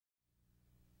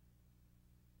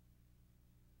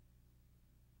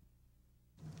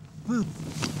Boop.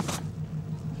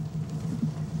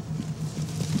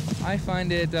 I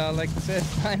find it, like I said,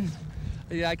 fun.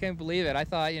 Yeah, I can't believe it. I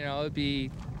thought, it'd be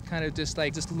kind of just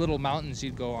little mountains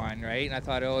you'd go on, right? And I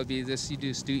thought, it'd be this, you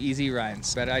just do easy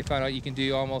runs. But I found out you can do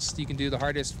the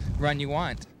hardest run you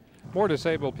want. More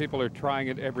disabled people are trying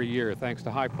it every year thanks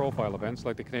to high-profile events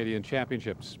like the Canadian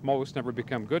Championships. Most never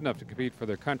become good enough to compete for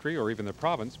their country or even their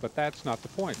province, but that's not the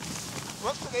point.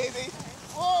 Whoops, baby.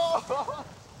 Whoa!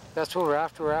 That's what we're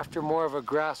after. We're after more of a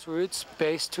grassroots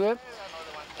base to it.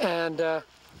 And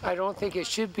I don't think it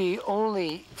should be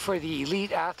only for the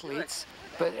elite athletes,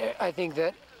 but I think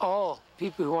that all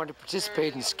people who want to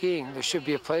participate in skiing, there should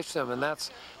be a place for them, and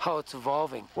that's how it's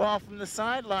evolving. Well, from the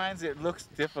sidelines, it looks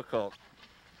difficult.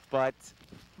 But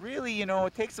really,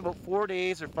 it takes about 4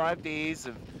 days or 5 days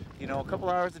of, a couple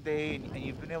hours a day, and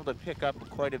you've been able to pick up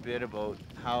quite a bit about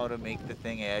how to make the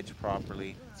thing edge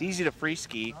properly. It's easy to free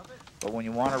ski, but when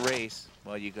you want to race,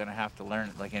 well, you're going to have to learn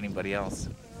it like anybody else.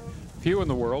 Few in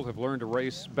the world have learned to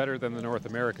race better than the North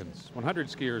Americans. 100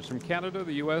 skiers from Canada,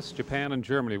 the U.S., Japan, and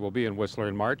Germany will be in Whistler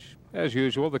in March. As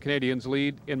usual, the Canadians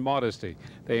lead in modesty.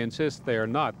 They insist they are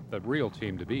not the real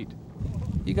team to beat.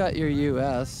 You got your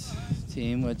U.S.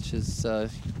 team, which is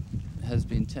has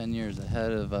been 10 years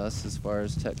ahead of us as far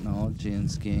as technology and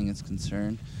skiing is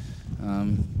concerned,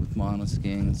 with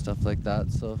monoskiing and stuff like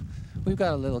that. So we've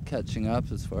got a little catching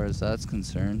up as far as that's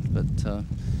concerned. But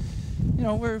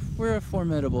we're a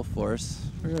formidable force.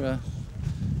 We're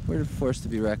a force to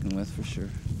be reckoned with for sure.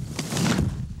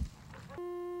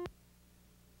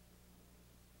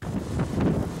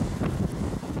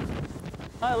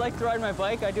 I like to ride my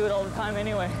bike. I do it all the time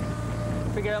anyway.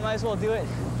 Figured I might as well do it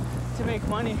to make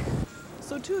money.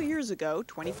 So 2 years ago,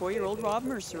 24-year-old Rob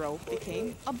Mercereau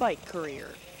became a bike courier.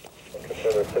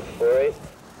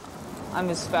 I'm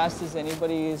as fast as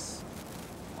anybody is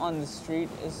on the street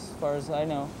as far as I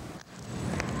know.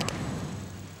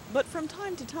 But from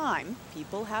time to time,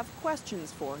 people have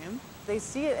questions for him. They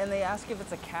see it and they ask if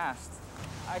it's a cast.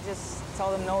 I just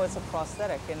tell them no, it's a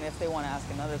prosthetic. And if they want to ask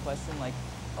another question like,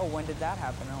 oh, when did that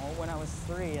happen? Oh, when I was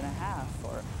 3 and a half.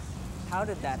 Or how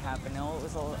did that happen? No, it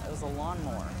was a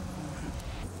lawnmower.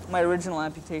 My original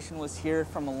amputation was here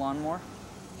from a lawnmower.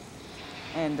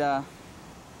 And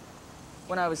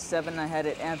when I was 7, I had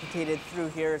it amputated through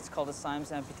here. It's called a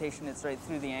Symes amputation. It's right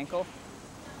through the ankle.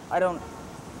 I don't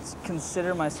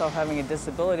consider myself having a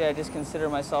disability. I just consider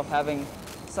myself having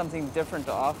something different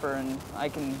to offer, and I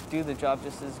can do the job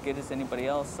just as good as anybody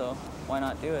else, so why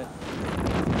not do it?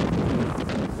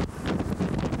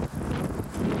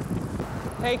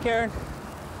 Hey, Karen.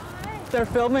 Hi. They're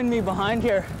filming me behind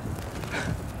here.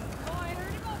 Oh, I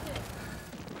heard about it.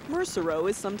 Mercereau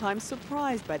is sometimes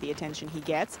surprised by the attention he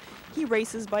gets. He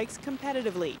races bikes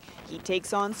competitively. He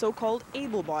takes on so-called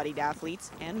able-bodied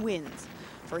athletes and wins.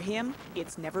 For him,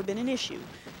 it's never been an issue,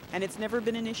 and it's never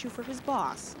been an issue for his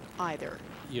boss either.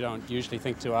 You don't usually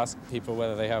think to ask people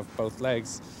whether they have both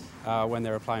legs when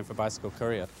they're applying for bicycle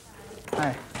courier.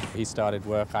 Hi. He started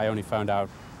work, I only found out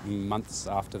months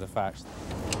after the fact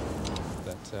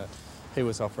that he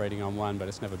was operating on one, but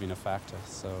it's never been a factor.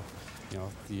 So,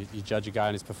 you judge a guy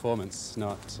on his performance,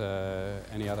 not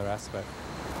any other aspect.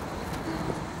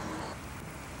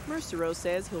 Mercereau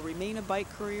says he'll remain a bike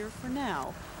courier for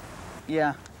now.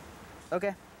 Yeah.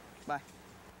 Okay. Bye.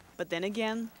 But then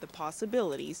again, the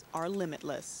possibilities are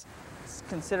limitless.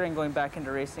 Considering going back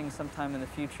into racing sometime in the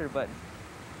future, but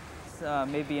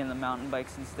maybe in the mountain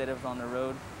bikes instead of on the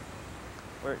road,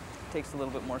 where it takes a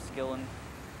little bit more skill and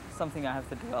something I have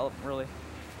to develop, really.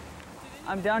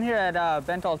 I'm down here at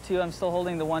Bentall 2. I'm still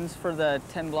holding the ones for the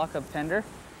 10 block of Pender.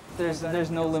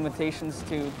 There's no limitations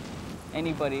to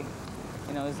anybody,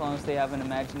 as long as they have an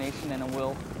imagination and a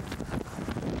will.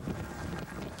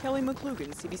 Kelly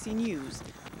McClugan, CBC News,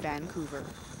 Vancouver.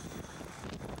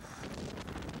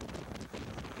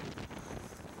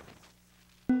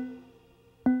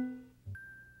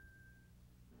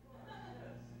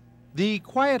 The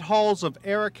quiet halls of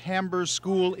Eric Hamber's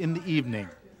school in the evening,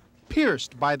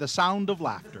 pierced by the sound of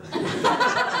laughter.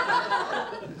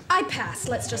 I pass,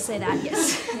 let's just say that,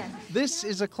 yes. Yeah. This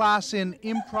is a class in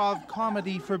improv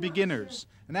comedy for beginners.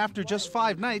 And after just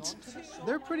 5 nights,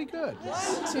 they're pretty good.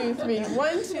 1, 2, 3,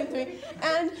 1, 2, 3,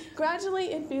 and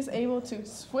gradually it is able to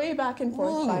sway back and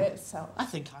forth by itself.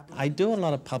 I do a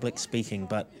lot of public speaking,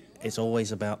 but it's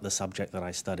always about the subject that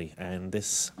I study. And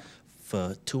this,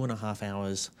 for 2.5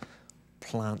 hours,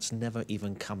 plants never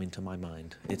even come into my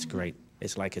mind. It's great.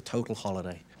 It's like a total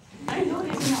holiday. I know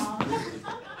this, Mom.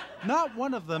 Not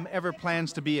one of them ever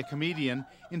plans to be a comedian.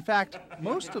 In fact,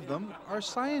 most of them are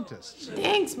scientists.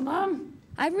 Thanks, Mom.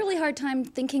 I have a really hard time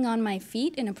thinking on my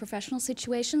feet in a professional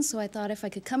situation, so I thought if I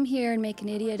could come here and make an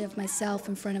idiot of myself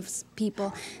in front of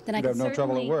people, then I could You'd have no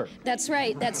trouble at work. That's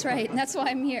right, and that's why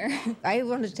I'm here. I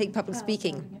wanted to take public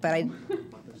speaking, but I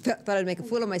thought I'd make a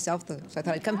fool of myself, so I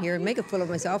thought I'd come here and make a fool of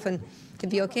myself and it'd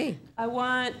be okay. I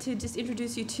want to just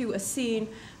introduce you to a scene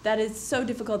that is so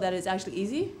difficult that it's actually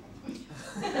easy.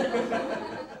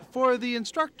 For the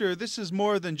instructor, this is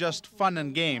more than just fun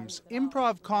and games.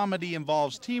 Improv comedy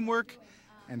involves teamwork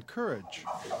and courage.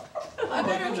 I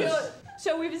better kill it.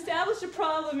 So we've established a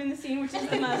problem in the scene, which is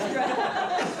the muskrat.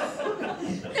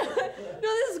 No,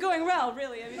 this is going well,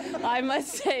 really. I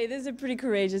must say, this is a pretty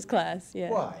courageous class.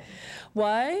 Yeah. Why?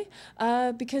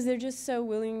 Why? Because they're just so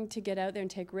willing to get out there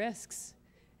and take risks.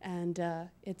 And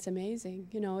it's amazing.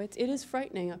 You know, it is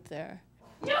frightening up there.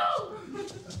 No!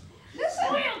 This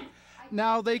swim!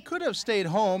 Now, they could have stayed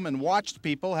home and watched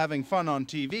people having fun on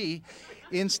TV.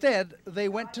 Instead, they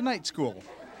went to night school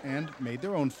and made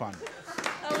their own fun.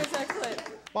 That was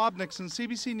excellent. Bob Nixon,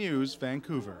 Cbc News,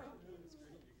 Vancouver.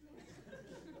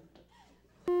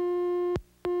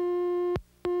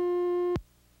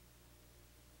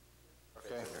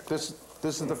 Okay. This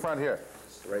is the front here.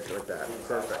 Right like that.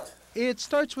 Perfect. It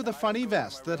starts with a funny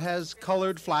vest that has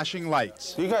colored flashing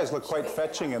lights. You guys look quite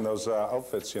fetching in those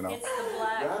outfits, you know. It's the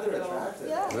black. Rather attractive.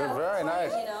 Yeah. They're very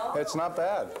nice. It's not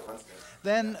bad.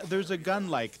 Then there's a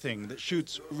gun-like thing that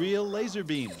shoots real laser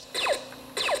beams.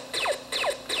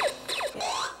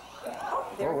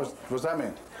 What does that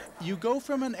mean? You go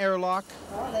from an airlock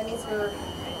That means we're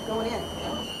going in.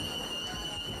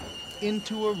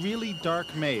 into a really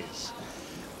dark maze.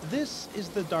 This is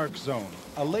the Dark Zone,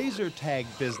 a laser tag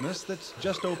business that's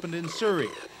just opened in Surrey.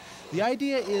 The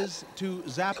idea is to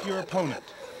zap your opponent.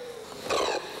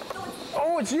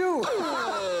 Oh, it's you!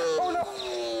 Oh, no!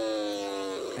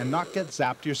 And not get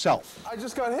zapped yourself. I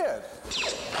just got hit.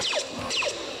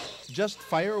 Just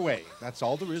fire away. That's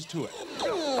all there is to it.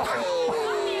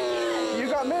 You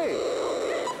got me.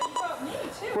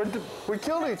 We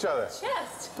killed each other.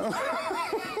 Chest.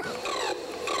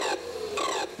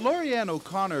 Lorianne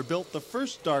O'Connor built the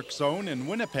first Dark Zone in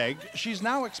Winnipeg. She's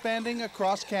now expanding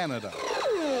across Canada.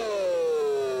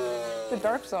 The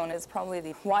Dark Zone is probably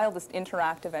the wildest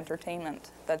interactive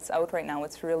entertainment that's out right now.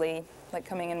 It's really like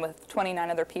coming in with 29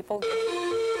 other people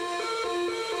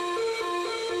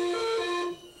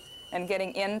and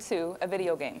getting into a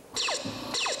video game.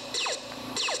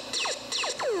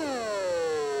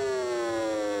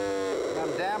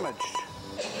 I'm damaged.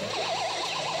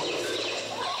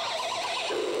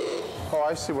 Oh,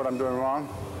 I see what I'm doing wrong.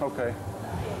 Okay.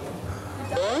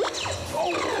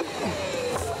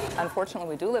 Unfortunately,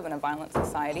 we do live in a violent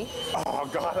society. Oh,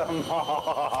 got him.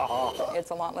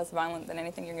 It's a lot less violent than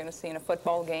anything you're going to see in a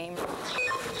football game.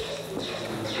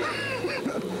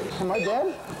 Am I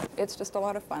dead? It's just a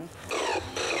lot of fun.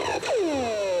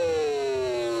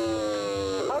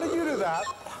 How did you do that?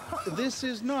 This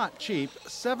is not cheap.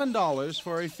 $7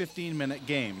 for a 15-minute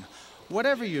game.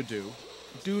 Whatever you do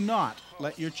not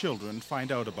let your children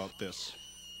find out about this.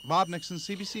 Bob Nixon,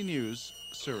 CBC News,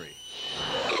 Surrey.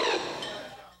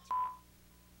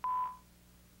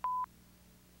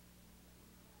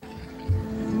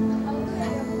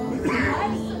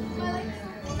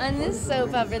 On this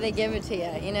soap opera, they give it to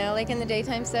you, you know, like in the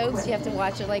daytime soaps, you have to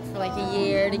watch it like for like a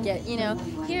year to get, you know,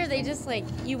 here they just like,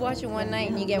 you watch it one night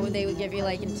and you get what they would give you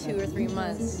like in 2 or 3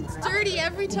 months. It's dirty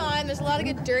every time, there's a lot of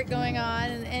good dirt going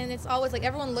on, and it's always like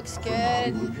everyone looks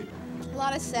good, a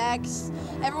lot of sex,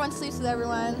 everyone sleeps with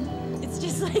everyone. It's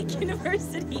just like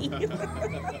university.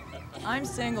 I'm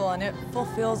single and it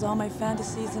fulfills all my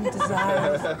fantasies and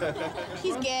desires.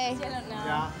 He's gay. I don't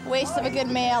know. Waste of a good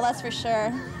male, that's for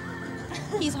sure.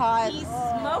 He's hot. He's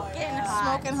smoking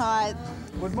hot. Smoking hot.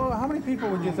 How many people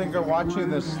would you think are watching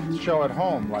this show at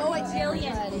home? Like, Oh, a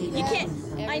jillion. You can't.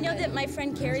 I know that my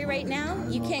friend Carrie right now,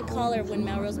 you can't call her when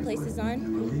Melrose Place is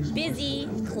on. Busy,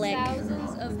 click.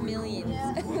 Thousands of millions.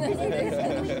 If we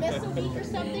miss a week or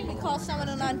something, we call someone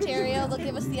in Ontario. They'll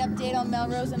give us the update on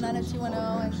Melrose and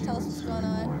 90210 and tell us what's going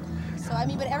on. So, I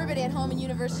mean, but everybody at home in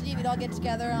university, we'd all get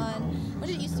together on, what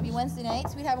did it used to be, Wednesday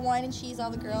nights? We'd have wine and cheese, all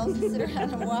the girls, and sit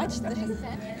around and watch this. Turn it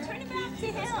back to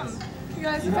him. You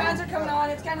guys, the fans are coming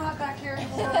on. It's kind of hot back here.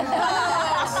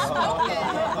 Smoking.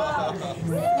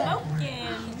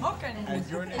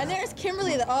 And there's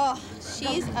Kimberly.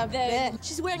 She's a bitch.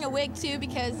 She's wearing a wig too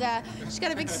because she's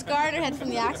got a big scar on her head from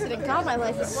the accident. God, my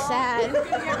life is sad.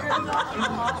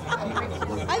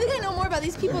 I think I know more about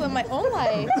these people than my own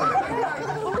life.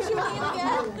 What was your name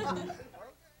again?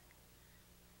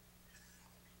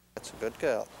 That's a good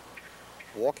girl.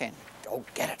 Walk in. Go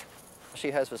get it.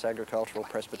 She has this agricultural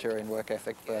Presbyterian work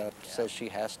ethic that says she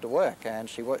has to work, and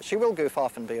she will goof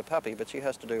off and be a puppy, but she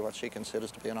has to do what she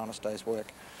considers to be an honest day's work.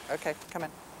 Okay, come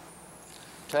in.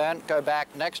 Turn, go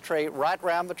back, next tree, right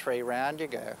round the tree, round you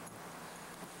go.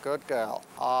 Good girl.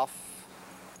 Off,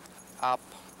 up,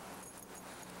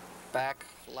 back,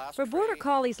 last For Border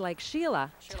Collies like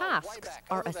Sheila, tasks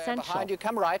are essential. behind you,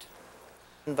 come right.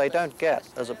 They don't get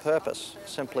as a purpose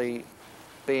simply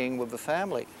being with the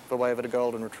family. The way of a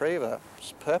golden retriever's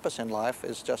purpose in life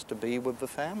is just to be with the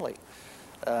family,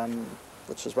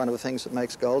 which is one of the things that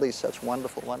makes Goldies such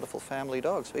wonderful, wonderful family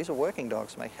dogs. These are working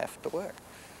dogs, and they have to work.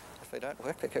 If they don't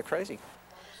work, they go crazy.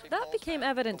 That became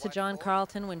evident to John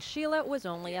Carlton when Sheila was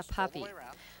only a puppy.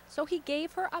 So he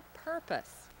gave her a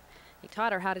purpose. He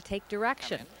taught her how to take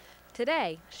direction.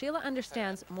 Today, Sheila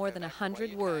understands more than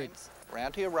 100 words.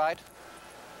 Round to your right.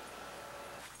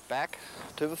 Back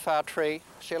to the far tree.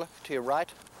 Sheila, to your right.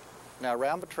 Now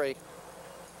round the tree.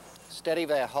 Steady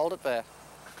there, hold it there.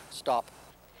 Stop.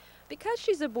 Because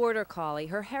she's a Border Collie,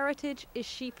 her heritage is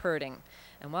sheep herding.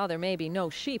 And while there may be no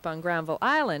sheep on Granville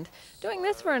Island, doing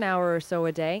this for an hour or so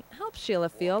a day helps Sheila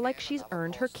feel like she's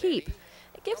earned her keep.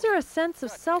 It gives her a sense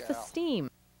of self-esteem.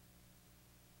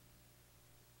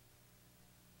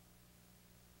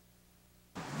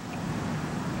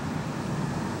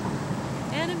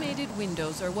 Animated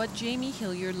windows are what Jamie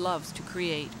Hilliard loves to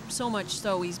create, so much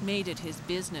so he's made it his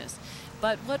business.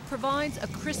 But what provides a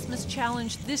Christmas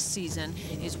challenge this season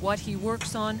is what he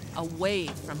works on away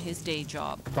from his day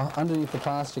job. Underneath the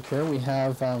plastic here we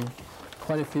have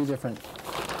quite a few different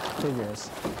figures.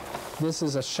 This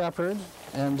is a shepherd,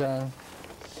 and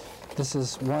this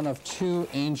is one of 2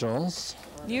 angels.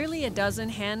 Nearly a dozen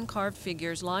hand-carved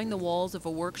figures line the walls of a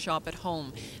workshop at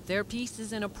home. They're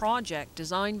pieces in a project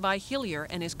designed by Hillier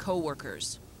and his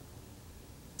co-workers.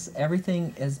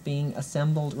 Everything is being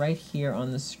assembled right here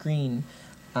on the screen.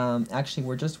 Actually,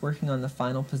 we're just working on the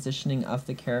final positioning of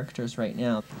the characters right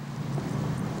now.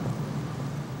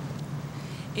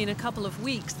 In a couple of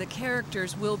weeks, the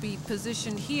characters will be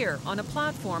positioned here on a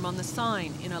platform on the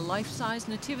sign in a life-size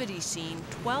nativity scene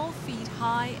 12 feet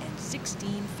high and 16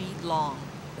 feet long.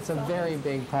 It's a very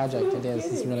big project, it is.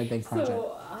 It's a really big project.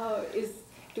 So,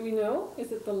 do we know?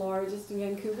 Is it the largest in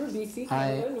Vancouver, BC,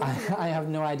 Canada? I have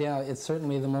no idea. It's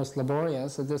certainly the most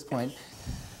laborious at this point.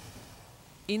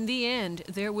 In the end,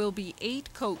 there will be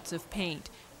 8 coats of paint,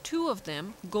 2 of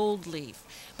them gold leaf.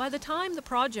 By the time the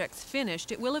project's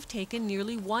finished, it will have taken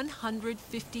nearly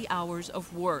 150 hours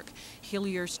of work.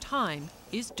 Hillier's time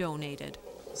is donated.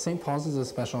 St. Paul's is a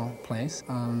special place.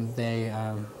 They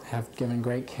have given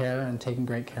great care and taken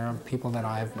great care of people that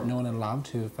I've known and loved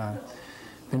who've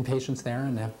been patients there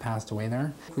and have passed away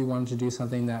there. We wanted to do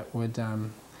something that would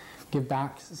give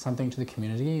back something to the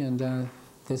community, and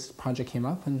this project came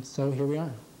up, and so here we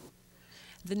are.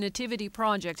 The Nativity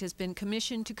Project has been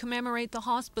commissioned to commemorate the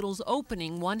hospital's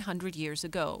opening 100 years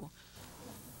ago.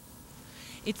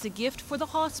 It's a gift for the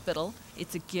hospital,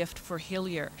 it's a gift for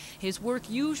Hillier. His work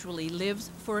usually lives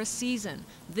for a season.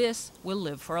 This will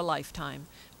live for a lifetime.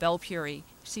 Belle Puri,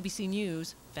 CBC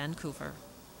News, Vancouver.